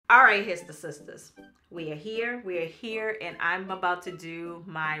All right, Hister Sisters, we are here, and I'm about to do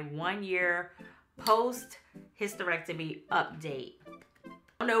my 1 year post hysterectomy update. I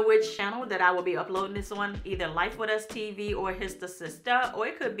don't know which channel that I will be uploading this on, either LifeWithUsTV or Hister Sister, or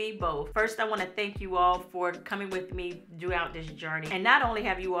it could be both. First, I want to thank you all for coming with me throughout this journey. And not only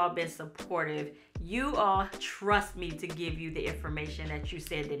have you all been supportive, you all trust me to give you the information that you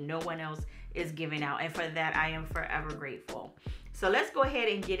said that no one else is giving out. And for that, I am forever grateful. So let's go ahead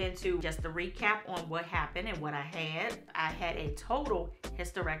and get into just a recap on what happened and what I had. I had a total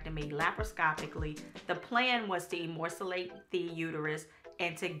hysterectomy laparoscopically. The plan was to emorcellate the uterus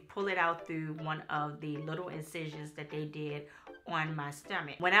and to pull it out through one of the little incisions that they did on my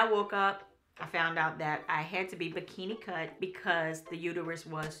stomach. When I woke up, I found out that I had to be bikini cut because the uterus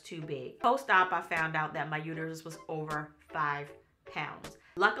was too big. Post-op, I found out that my uterus was over 5 pounds.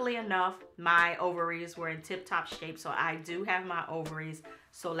 Luckily enough, my ovaries were in tip-top shape, so I do have my ovaries.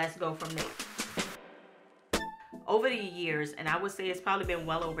 So let's go from there. Over the years, and I would say it's probably been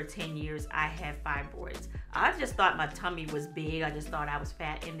well over 10 years, I had fibroids. I just thought my tummy was big. I just thought I was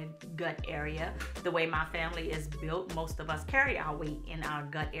fat in the gut area. The way my family is built, most of us carry our weight in our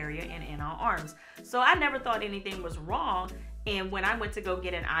gut area and in our arms. So I never thought anything was wrong. And when I went to go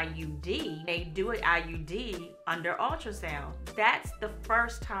get an IUD, they do an IUD under ultrasound. That's the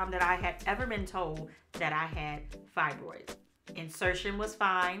first time that I had ever been told that I had fibroids. Insertion was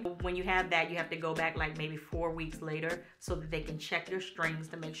fine. When you have that, you have to go back like maybe 4 weeks later so that they can check your strings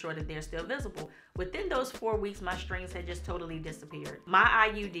to make sure that they're still visible. Within those 4 weeks, my strings had just totally disappeared.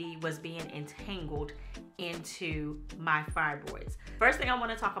 My IUD was being entangled into my fibroids. First thing I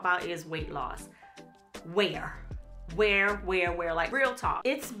want to talk about is weight loss. Where, like real talk.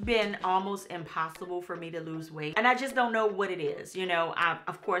 It's been almost impossible for me to lose weight, and I just don't know what it is. You know,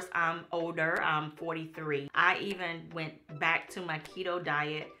 of course, I'm older, I'm 43. I even went back to my keto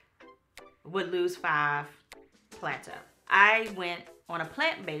diet, would lose 5, plateau. I went on a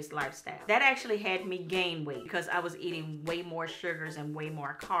plant-based lifestyle. That actually had me gain weight because I was eating way more sugars and way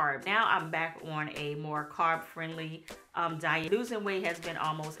more carbs. Now I'm back on a more carb-friendly diet. Losing weight has been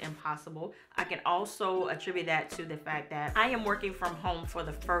almost impossible. I can also attribute that to the fact that I am working from home for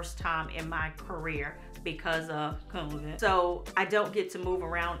the first time in my career because of COVID. So I don't get to move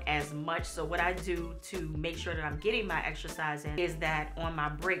around as much. So what I do to make sure that I'm getting my exercise in is that on my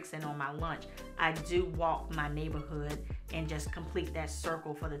breaks and on my lunch, I do walk my neighborhood and just complete that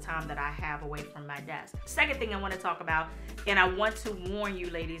circle for the time that I have away from my desk. Second thing I want to talk about, and I want to warn you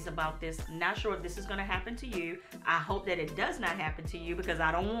ladies about this. Not sure if this is going to happen to you. I hope that it does not happen to you because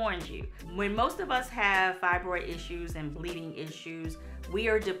I don't warn you. When most of us have fibroid issues and bleeding issues, we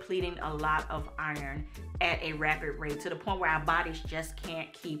are depleting a lot of iron at a rapid rate to the point where our bodies just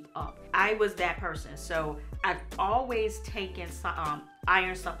can't keep up. I was that person. So I've always taken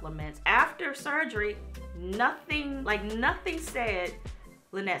iron supplements. After surgery, nothing said,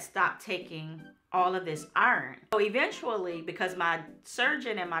 Lynette, stop taking all of this iron. So eventually, because my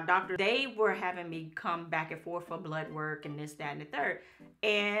surgeon and my doctor, they were having me come back and forth for blood work and this, that, and the third.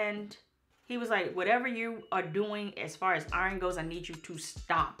 And he was like, whatever you are doing as far as iron goes, I need you to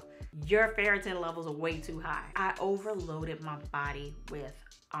stop. Your ferritin levels are way too high. I overloaded my body with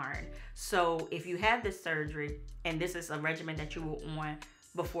iron. So if you had this surgery, and this is a regimen that you were on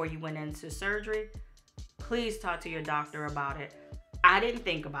before you went into surgery, please talk to your doctor about it. I didn't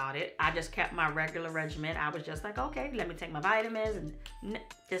think about it. I just kept my regular regimen. I was just like, okay, let me take my vitamins, and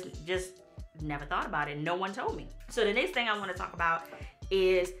just never thought about it. No one told me. So the next thing I want to talk about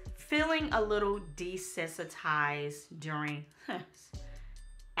is feeling a little desensitized during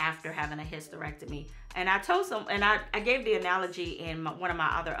after having a hysterectomy. And I told I gave the analogy in one of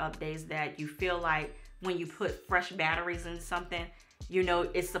my other updates that you feel like when you put fresh batteries in something, you know,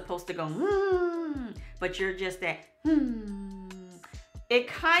 it's supposed to go, but you're just that, It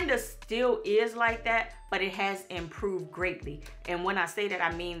kind of still is like that, but it has improved greatly. And when I say that,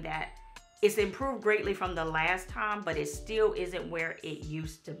 I mean that it's improved greatly from the last time, but it still isn't where it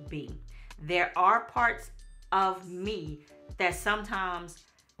used to be. There are parts of me that sometimes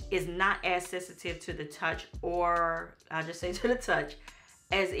is not as sensitive to the touch, or I'll just say to the touch,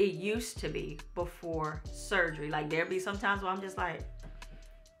 as it used to be before surgery. Like there'll be sometimes where I'm just like,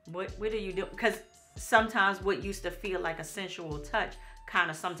 what are you doing? Because sometimes what used to feel like a sensual touch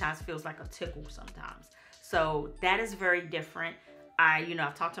kind of sometimes feels like a tickle sometimes. So that is very different.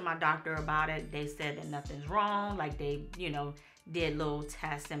 I've talked to my doctor about it. They said that nothing's wrong. Like they, did little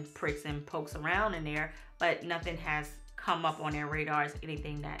tests and pricks and pokes around in there, but nothing has come up on their radar as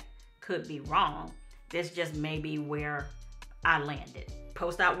anything that could be wrong. This just may be where I landed.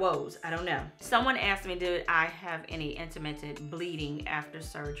 Post-op woes, I don't know. Someone asked me, did I have any intermittent bleeding after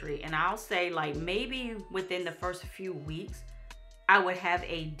surgery? And I'll say, like, maybe within the first few weeks, I would have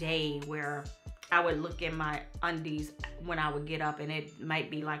a day where I would look in my undies when I would get up, and it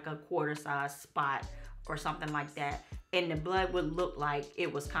might be like a quarter-size spot or something like that. And the blood would look like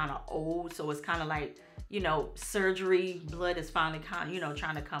it was kind of old. So it's kind of like, you know, surgery blood is finally kind of, you know,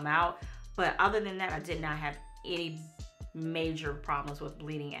 trying to come out. But other than that, I did not have any major problems with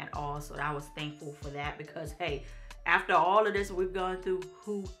bleeding at all. So I was thankful for that, because hey, after all of this we've gone through,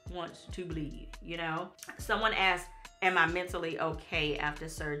 who wants to bleed, you know? Someone asked, am I mentally okay after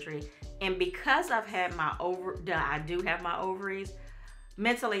surgery? And because I've had I do have my ovaries,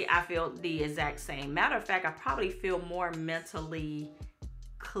 mentally I feel the exact same. Matter of fact, I probably feel more mentally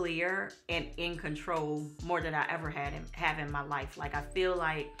clear and in control more than I ever have in my life. Like, I feel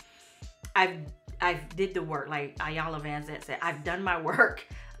like I've did the work. Like Ayala Van Zant said, I've done my work.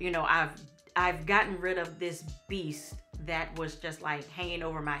 You know, I've gotten rid of this beast that was just like hanging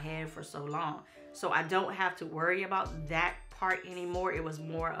over my head for so long. So I don't have to worry about that part anymore. It was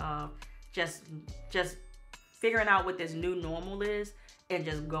more of just figuring out what this new normal is and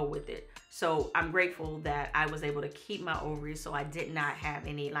just go with it. So I'm grateful that I was able to keep my ovaries, so I did not have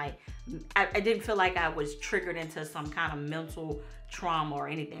any, like, I didn't feel like I was triggered into some kind of mental trauma or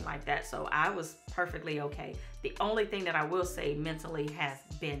anything like that. So I was perfectly okay. The only thing that I will say mentally has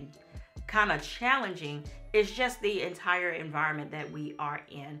been kind of challenging is just the entire environment that we are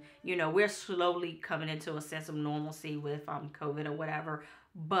in. You know, we're slowly coming into a sense of normalcy with COVID or whatever.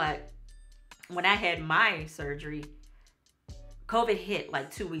 But when I had my surgery, COVID hit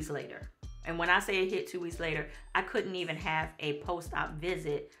like 2 weeks later. And when I say it hit 2 weeks later, I couldn't even have a post-op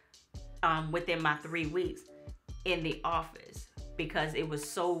visit within my 3 weeks in the office, because it was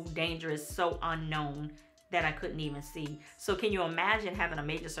so dangerous, so unknown, that I couldn't even see. So can you imagine having a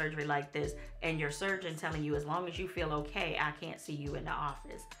major surgery like this and your surgeon telling you, as long as you feel okay, I can't see you in the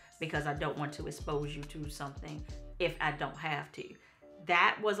office because I don't want to expose you to something if I don't have to.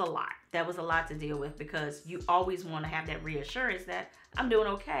 That was a lot. That was a lot to deal with, because you always want to have that reassurance that I'm doing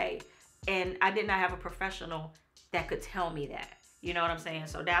okay. And I did not have a professional that could tell me that. You know what I'm saying?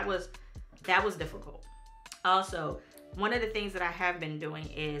 So that was difficult. Also, one of the things that I have been doing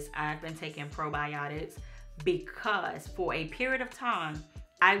is I've been taking probiotics, because for a period of time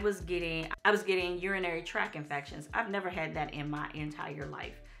I was getting urinary tract infections. I've never had that in my entire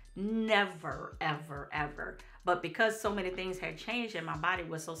life. Never, ever, ever. But because so many things had changed and my body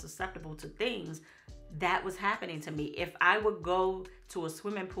was so susceptible to things, that was happening to me. If I would go to a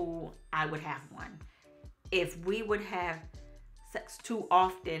swimming pool, I would have one. If we would have sex too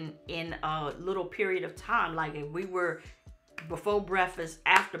often in a little period of time, like if we were before breakfast,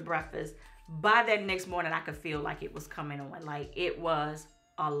 after breakfast, by that next morning I could feel like it was coming on. Like, it was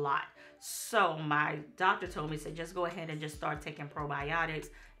a lot. So my doctor told me, said, just go ahead and just start taking probiotics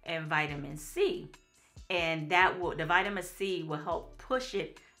and vitamin C. And the vitamin C will help push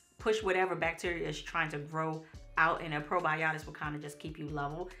whatever bacteria is trying to grow out, and the probiotics will kind of just keep you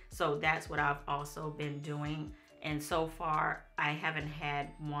level. So that's what I've also been doing. And so far, I haven't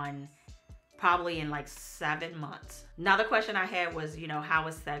had one probably in like 7 months. Another question I had was, you know, how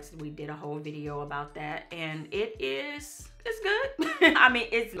is sex? We did a whole video about that, and it's good. I mean,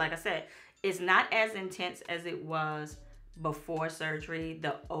 it's, like I said, it's not as intense as it was before surgery.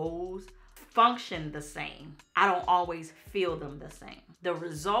 The O's function the same. I don't always feel them the same. The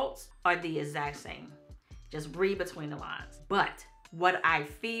results are the exact same. Just read between the lines. But what I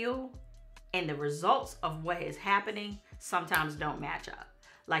feel and the results of what is happening sometimes don't match up.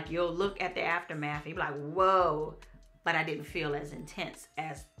 Like, you'll look at the aftermath and you'll be like, whoa, but I didn't feel as intense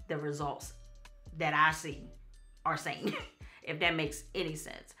as the results that I see are saying, if that makes any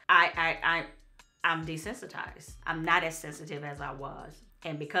sense. I'm desensitized. I'm not as sensitive as I was.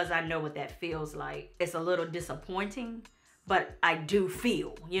 And because I know what that feels like, it's a little disappointing, but I do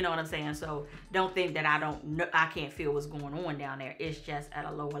feel, you know what I'm saying? So don't think that I can't feel what's going on down there. It's just at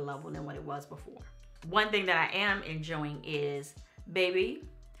a lower level than what it was before. One thing that I am enjoying is, baby,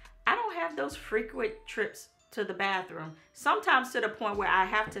 I don't have those frequent trips to the bathroom. Sometimes to the point where I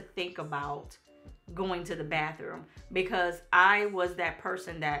have to think about going to the bathroom, because I was that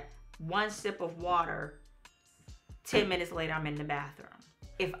person that one sip of water, 10 minutes later, I'm in the bathroom.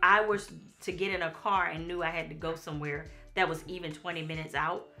 If I was to get in a car and knew I had to go somewhere that was even 20 minutes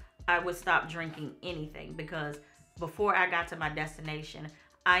out, I would stop drinking anything, because before I got to my destination,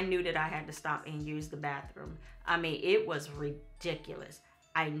 I knew that I had to stop and use the bathroom. I mean, it was ridiculous.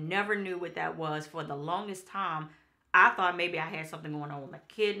 I never knew what that was. For the longest time, I thought maybe I had something going on with my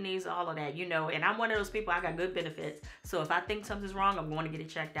kidneys, all of that, you know, and I'm one of those people, I got good benefits. So if I think something's wrong, I'm going to get it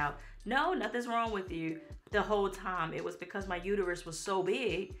checked out. No, nothing's wrong with you. The whole time, it was because my uterus was so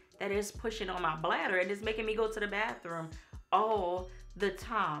big that it's pushing on my bladder and it's making me go to the bathroom all the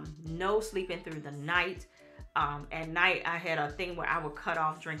time. No sleeping through the night. At night, I had a thing where I would cut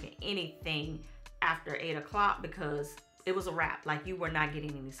off drinking anything after 8 o'clock because it was a wrap. Like, you were not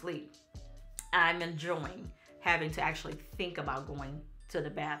getting any sleep. I'm enjoying having to actually think about going to the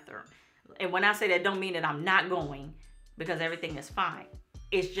bathroom. And when I say that, don't mean that I'm not going, because everything is fine.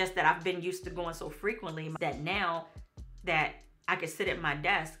 It's just that I've been used to going so frequently that now that I can sit at my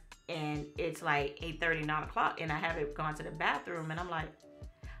desk and it's like 8:30, 9 o'clock and I haven't gone to the bathroom, and I'm like,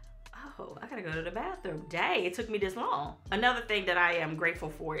 oh, I gotta go to the bathroom. Dang, it took me this long. Another thing that I am grateful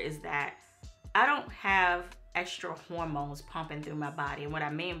for is that I don't have extra hormones pumping through my body. And what I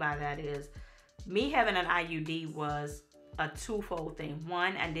mean by that is, me having an IUD was a twofold thing.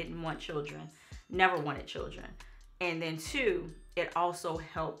 One, I didn't want children, never wanted children. And then two, it also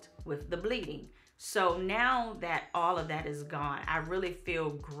helped with the bleeding. So now that all of that is gone, I really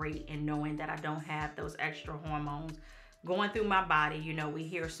feel great in knowing that I don't have those extra hormones going through my body. You know, we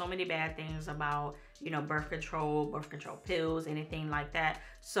hear so many bad things about, you know, birth control pills, anything like that.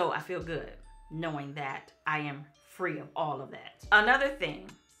 So I feel good knowing that I am free of all of that. Another thing,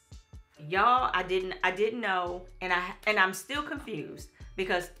 y'all, I didn't know, and I'm still confused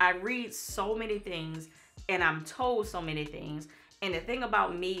because I read so many things and I'm told so many things. And the thing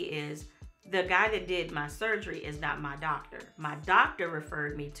about me is, the guy that did my surgery is not my doctor. My doctor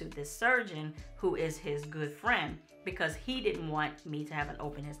referred me to this surgeon who is his good friend, because he didn't want me to have an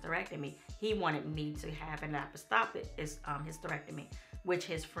open hysterectomy. He wanted me to have an laparoscopic hysterectomy, which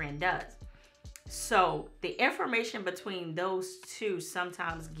his friend does. So the information between those two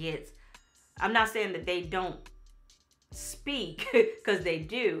sometimes gets, I'm not saying that they don't speak, because they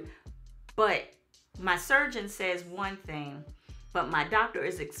do, but my surgeon says one thing, but my doctor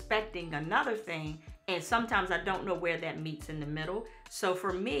is expecting another thing, and sometimes I don't know where that meets in the middle. So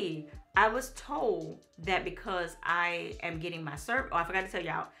for me, I was told that because I am getting my cervix, oh, I forgot to tell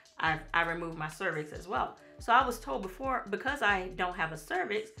y'all, I removed my cervix as well. So I was told before, because I don't have a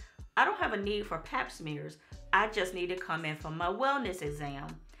cervix, I don't have a need for pap smears. I just need to come in for my wellness exam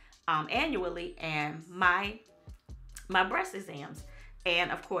annually, and my breast exams, and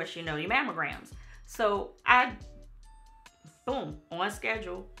of course, you know, your mammograms. So boom, on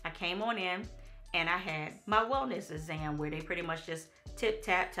schedule, I came on in and I had my wellness exam, where they pretty much just tip,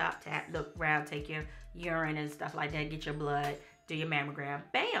 tap, top, tap, look around, take your urine and stuff like that, get your blood, do your mammogram,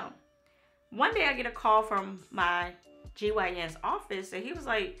 bam. One day I get a call from my GYN's office, and he was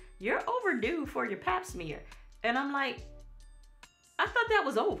like, you're overdue for your pap smear. And I'm like, I thought that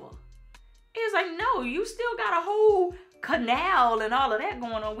was over. He was like, no, you still got a whole canal and all of that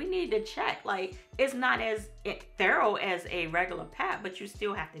going on. We need to check. Like, it's not as thorough as a regular pap, but you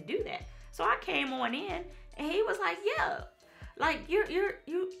still have to do that. So I came on in, and he was like, yeah, like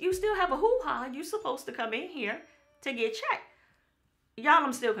you still have a hoo-ha. You're supposed to come in here to get checked. Y'all,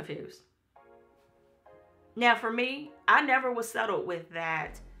 I'm still confused. Now, for me, I never was settled with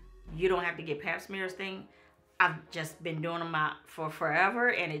that you don't have to get pap smears thing. I've just been doing them for forever,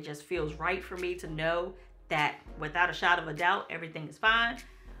 and it just feels right for me to know that without a shadow of a doubt, everything is fine.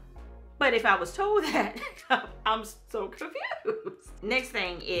 But if I was told that, I'm so confused. Next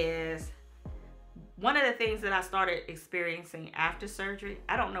thing is, one of the things that I started experiencing after surgery,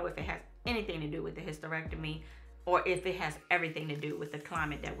 I don't know if it has anything to do with the hysterectomy or if it has everything to do with the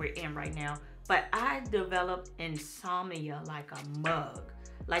climate that we're in right now, but I developed insomnia like a mug.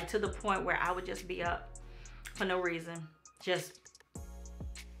 Like, to the point where I would just be up for no reason, just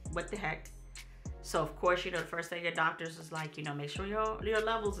what the heck. So of course, you know, the first thing your doctors is like, you know, make sure your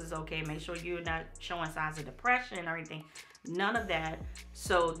levels is okay, make sure you're not showing signs of depression or anything. None of that.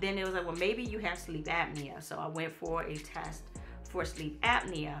 So then it was like, well, maybe you have sleep apnea. So I went for a test for sleep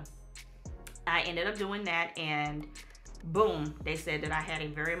apnea. I ended up doing that, and boom, they said that I had a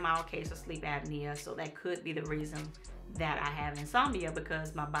very mild case of sleep apnea. So that could be the reason that I have insomnia,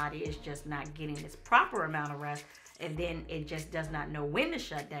 because my body is just not getting its proper amount of rest, and then it just does not know when to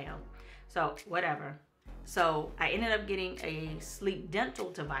shut down. So whatever. So I ended up getting a sleep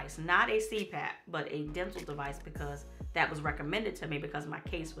dental device, not a CPAP, but a dental device, because that was recommended to me because my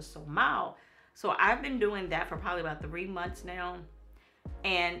case was so mild. So I've been doing that for probably about 3 months now,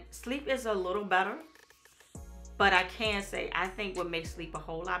 and sleep is a little better. But I can say, I think what makes sleep a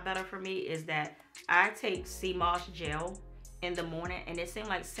whole lot better for me is that I take sea moss gel in the morning, and it seemed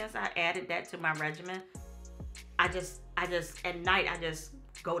like since I added that to my regimen, I just at night I just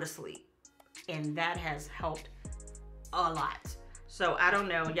go to sleep, and that has helped a lot. So I don't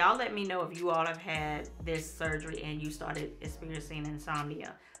know. Y'all let me know if you all have had this surgery and you started experiencing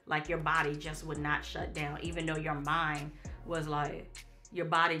insomnia. Like your body just would not shut down, even though your mind was like, your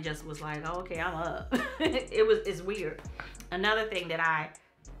body just was like, oh, okay, I'm up. It's weird. Another thing that I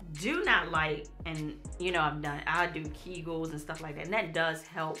do not like, and you know, I do Kegels and stuff like that, and that does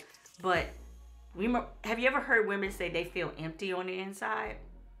help. But have you ever heard women say they feel empty on the inside?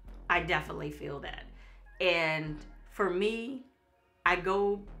 I definitely feel that. And for me, I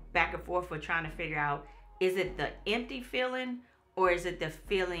go back and forth with trying to figure out, is it the empty feeling or is it the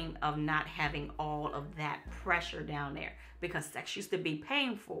feeling of not having all of that pressure down there? Because sex used to be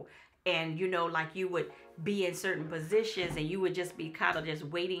painful, and you know, like you would be in certain positions and you would just be kind of just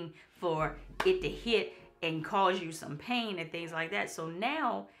waiting for it to hit and cause you some pain and things like that. So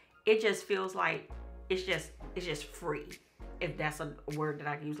now it just feels like it's just free, if that's a word that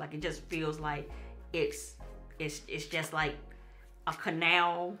I can use. Like it just feels like it's just like a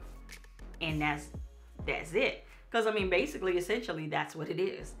canal, and that's it. Because I mean, basically, essentially, that's what it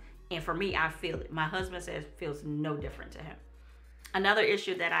is. And for me, I feel it. My husband says it feels no different to him. Another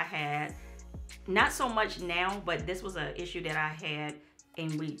issue that I had, not so much now, but this was an issue that I had,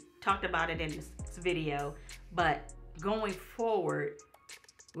 and we talked about it in this video. But going forward,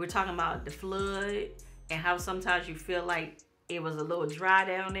 we're talking about the flood and how sometimes you feel like it was a little dry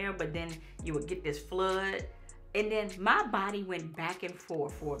down there, but then you would get this flood. And then my body went back and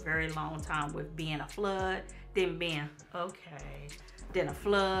forth for a very long time with being a flood, then being okay, then a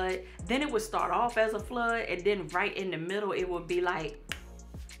flood. Then it would start off as a flood, and then right in the middle, it would be like,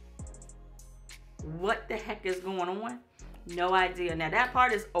 what the heck is going on? No idea. Now that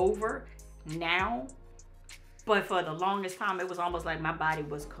part is over now, but for the longest time, it was almost like my body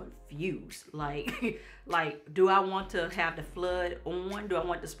was confused. Like, do I want to have the flood on? Do I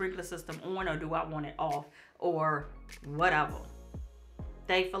want the sprinkler system on, or do I want it off, or whatever?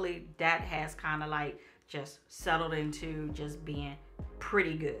 Thankfully, that has kind of like just settled into just being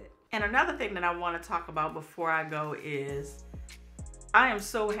pretty good. And another thing that I want to talk about before I go is, I am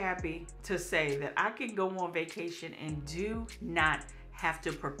so happy to say that I can go on vacation and do not have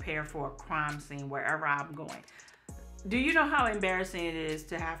to prepare for a crime scene wherever I'm going. Do you know how embarrassing it is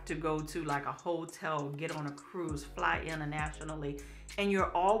to have to go to like a hotel, get on a cruise, fly internationally, and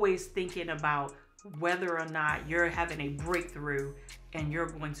you're always thinking about whether or not you're having a breakthrough and you're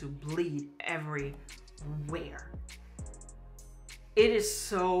going to bleed everywhere? It is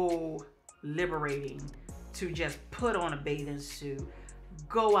so liberating to just put on a bathing suit,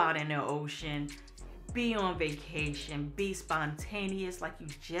 go out in the ocean, be on vacation, be spontaneous. Like you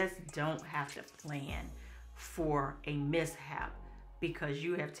just don't have to plan for a mishap because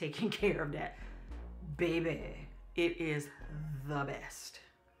you have taken care of that. Baby, it is the best.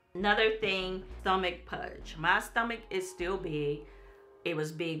 Another thing, stomach pudge. My stomach is still big. It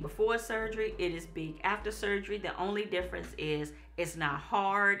was big before surgery. It is big after surgery. The only difference is it's not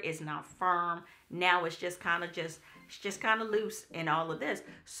hard. It's not firm. Now it's just kind of loose and all of this.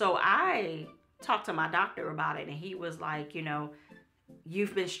 So I talked to my doctor about it, and he was like, you know,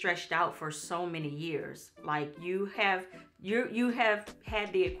 you've been stretched out for so many years. Like you have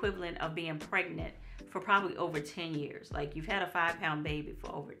had the equivalent of being pregnant for probably over 10 years. Like you've had a 5-pound baby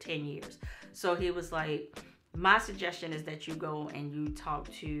for over 10 years. So he was like, my suggestion is that you go and you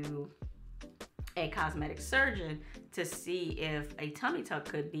talk to a cosmetic surgeon to see if a tummy tuck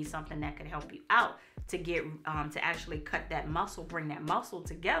could be something that could help you out to get to actually cut that muscle, bring that muscle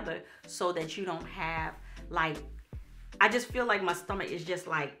together, so that you don't have like, I just feel like my stomach is just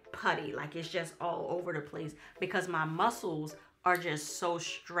like putty, like it's just all over the place because my muscles are just so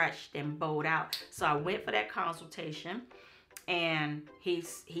stretched and bowed out. So I went for that consultation, and he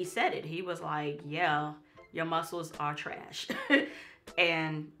said it. He was like, yeah, your muscles are trash.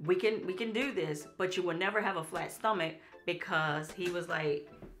 And we can do this, but you will never have a flat stomach, because he was like,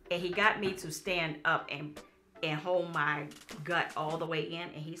 and he got me to stand up and hold my gut all the way in,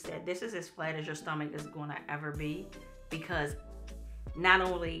 and he said, this is as flat as your stomach is gonna ever be, because not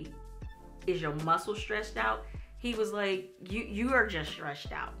only is your muscle stretched out, he was like, you are just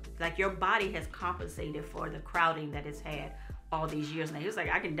stretched out. Like your body has compensated for the crowding that it's had all these years now. He was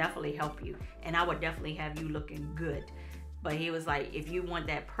like, I can definitely help you, and I would definitely have you looking good. But he was like, if you want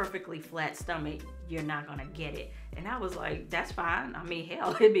that perfectly flat stomach, you're not gonna get it. And I was like, that's fine. I mean,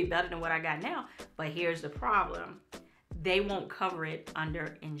 hell, it'd be better than what I got now. But here's the problem. They won't cover it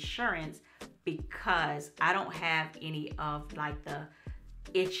under insurance because I don't have any of like the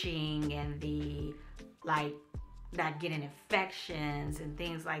itching and the like not getting infections and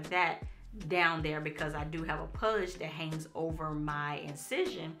things like that down there because I do have a pudge that hangs over my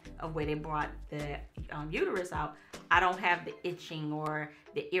incision of where they brought the uterus out. I don't have the itching or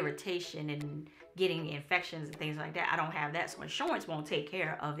the irritation and getting infections and things like that. I don't have that, so insurance won't take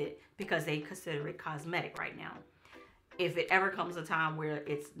care of it because they consider it cosmetic right now. If it ever comes a time where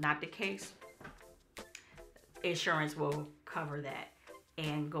it's not the case, insurance will cover that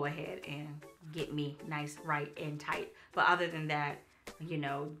and go ahead and get me nice, right, and tight. But other than that, you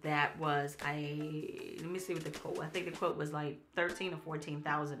know, that was let me see what the quote, I think the quote was like $13,000 or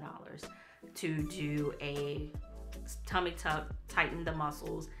 $14,000 to do a tummy tuck, tighten the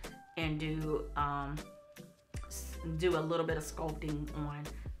muscles, and do a little bit of sculpting on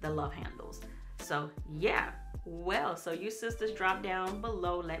the love handles. So yeah, well, so you sisters, drop down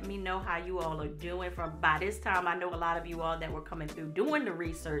below, let me know how you all are doing. From by this time, I know a lot of you all that were coming through doing the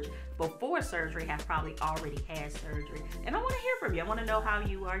research before surgery have probably already had surgery, and I want to hear from you. I want to know how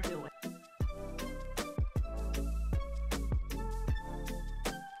you are doing.